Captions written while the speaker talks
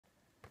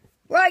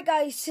Right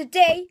guys,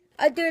 today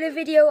I'm doing a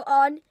video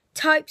on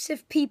types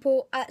of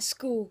people at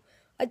school.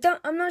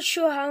 I'm not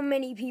sure how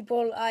many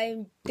people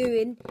I'm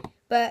doing,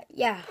 but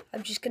yeah,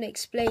 I'm just going to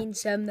explain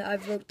some that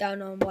I've wrote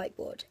down on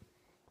whiteboard.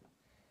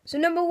 So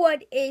number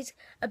one is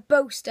a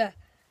boaster.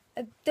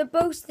 The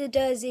boaster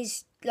does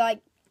is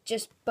like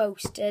just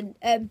boast and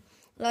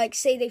like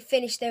say they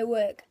finish their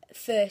work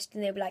first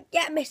and they'll be like,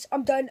 yeah miss,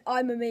 I'm done,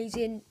 I'm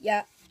amazing,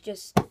 yeah,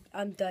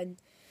 I'm done.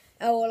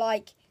 Or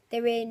like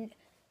they're in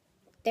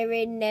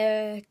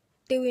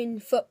doing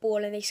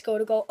football and they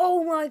scored a goal.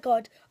 Oh my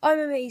god, I'm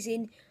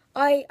amazing.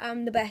 I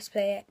am the best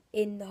player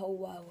in the whole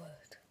wide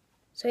world.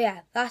 So yeah,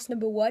 that's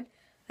number one,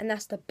 and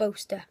that's the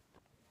boaster.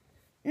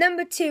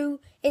 Number two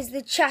is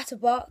the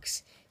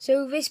chatterbox.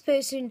 So this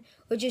person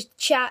will just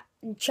chat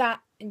and chat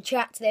and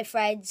chat to their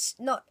friends,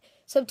 not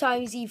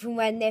sometimes even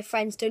when their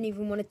friends don't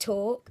even want to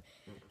talk.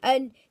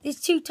 And there's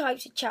two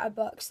types of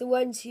chatterbox. The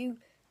ones who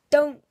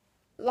don't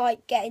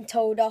like getting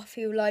told off,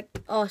 who like,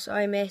 oh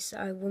sorry miss,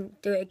 I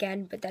won't do it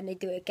again, but then they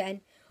do it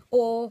again.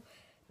 Or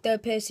the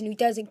person who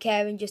doesn't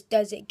care and just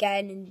does it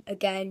again and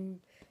again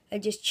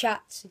and just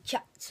chats and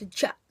chats and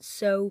chats.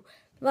 So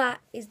that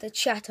is the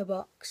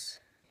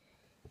chatterbox.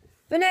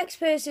 The next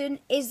person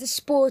is the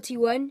sporty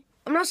one.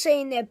 I'm not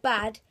saying they're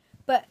bad,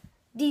 but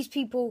these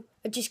people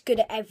are just good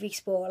at every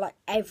sport, like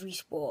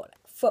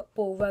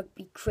football,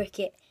 rugby,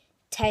 cricket,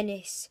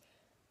 tennis,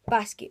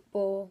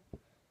 basketball,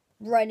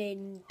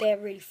 running. They're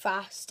really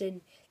fast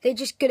and they're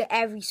just good at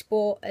every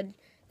sport and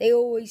they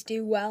always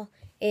do well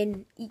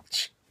in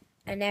each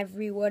and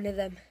every one of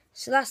them.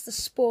 So that's the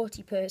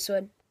sporty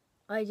person.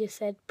 I just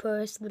said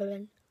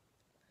person.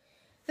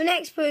 The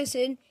next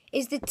person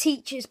is the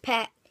teacher's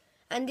pet,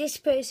 and this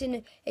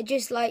person are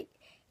just like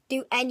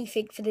do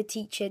anything for the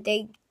teacher.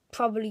 They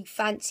probably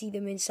fancy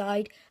them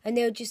inside and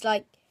they'll just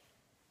like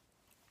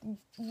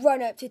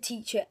run up to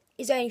teacher,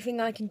 is there anything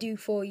I can do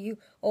for you?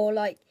 Or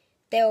like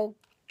they'll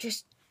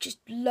just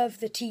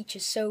love the teacher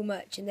so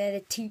much and they're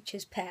the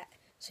teacher's pet.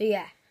 So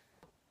yeah.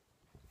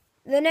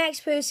 The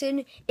next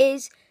person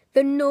is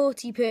the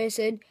naughty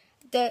person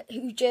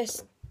who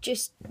just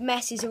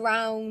messes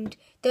around,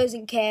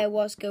 doesn't care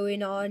what's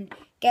going on,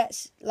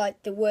 gets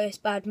like the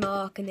worst bad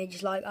mark and they're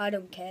just like, I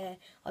don't care,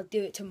 I'll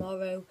do it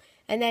tomorrow.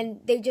 And then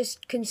they're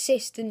just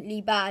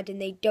consistently bad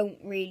and they don't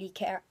really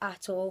care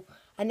at all.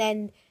 And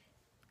then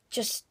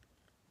just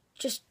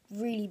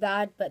really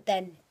bad, but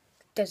then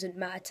doesn't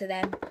matter to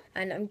them.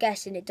 And I'm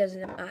guessing it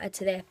doesn't matter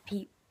to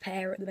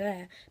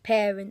their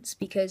parents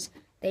because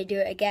they do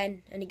it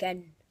again and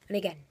again and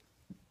again.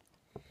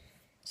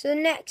 So the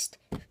next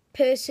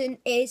person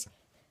is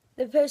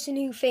the person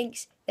who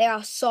thinks they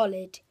are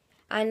solid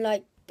and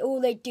like all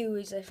they do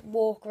is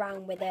walk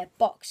around with their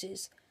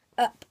boxers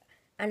up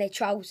and their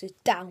trousers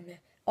down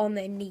on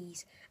their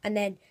knees, and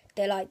then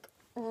they're like,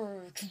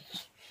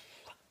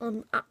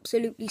 I'm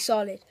absolutely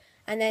solid,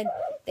 and then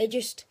they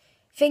just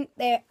think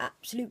they're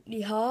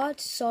absolutely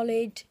hard,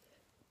 solid,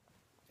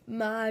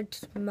 mad,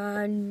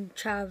 man,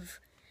 chav,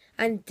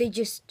 and they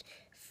just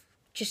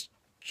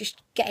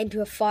get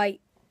into a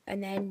fight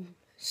and then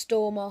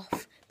storm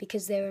off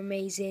because they're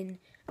amazing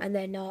and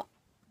they're not.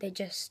 They're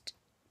just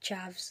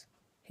chavs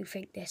who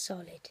think they're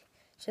solid.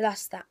 So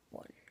that's that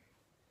one.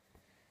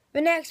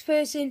 The next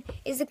person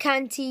is the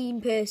canteen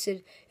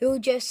person who will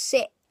just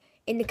sit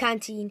in the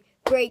canteen,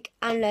 break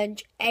and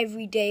lunch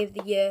every day of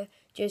the year,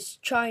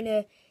 just trying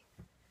to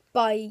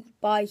buy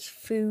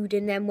food,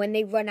 and then when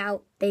they run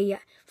out they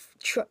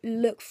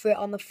look for it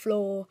on the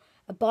floor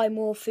and buy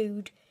more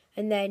food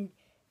and then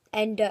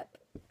end up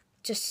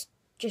just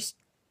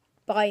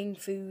buying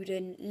food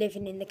and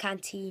living in the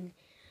canteen.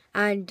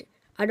 And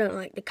I don't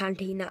like the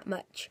canteen that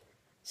much,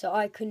 so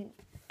I couldn't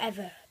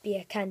ever be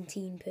a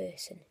canteen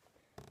person.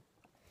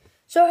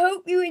 So I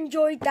hope you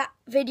enjoyed that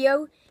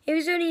video. It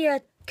was only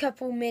a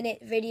couple minute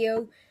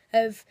video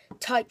of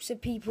types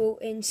of people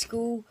in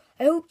school.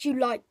 I hope you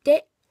liked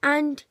it,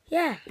 and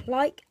yeah,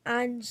 like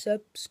and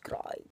subscribe.